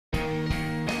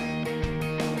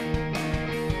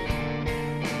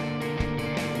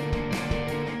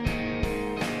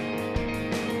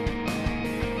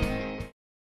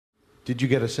Did you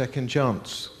get a second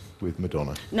chance with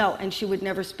Madonna? No, and she would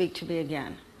never speak to me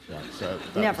again. Yeah, so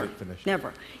that Never, was it finished.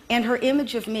 never. And her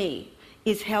image of me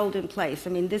is held in place. I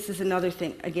mean, this is another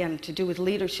thing, again, to do with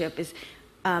leadership, is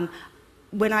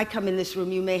when I come in this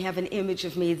room, you may have an image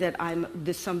of me that I'm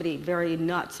somebody very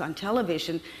nuts on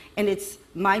television, and it's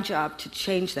my job to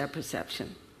change that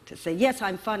perception, to say, yes,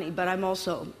 I'm funny, but I'm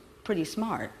also pretty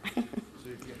smart. So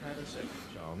if you had a second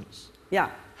chance, Yeah.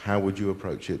 how would you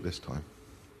approach it this time?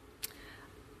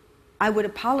 I would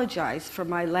apologize for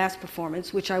my last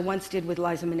performance, which I once did with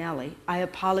Liza Minnelli. I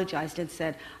apologized and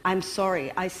said, I'm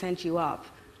sorry I sent you up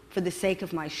for the sake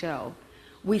of my show.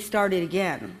 We started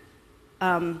again.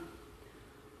 And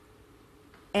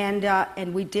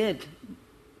we did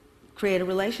create a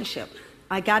relationship.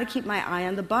 I got to keep my eye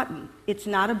on the button. It's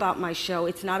not about my show.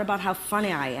 It's not about how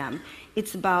funny I am.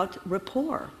 It's about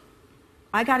rapport.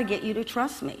 I got to get you to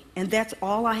trust me, and that's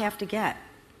all I have to get.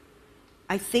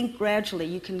 I think gradually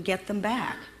you can get them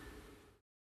back.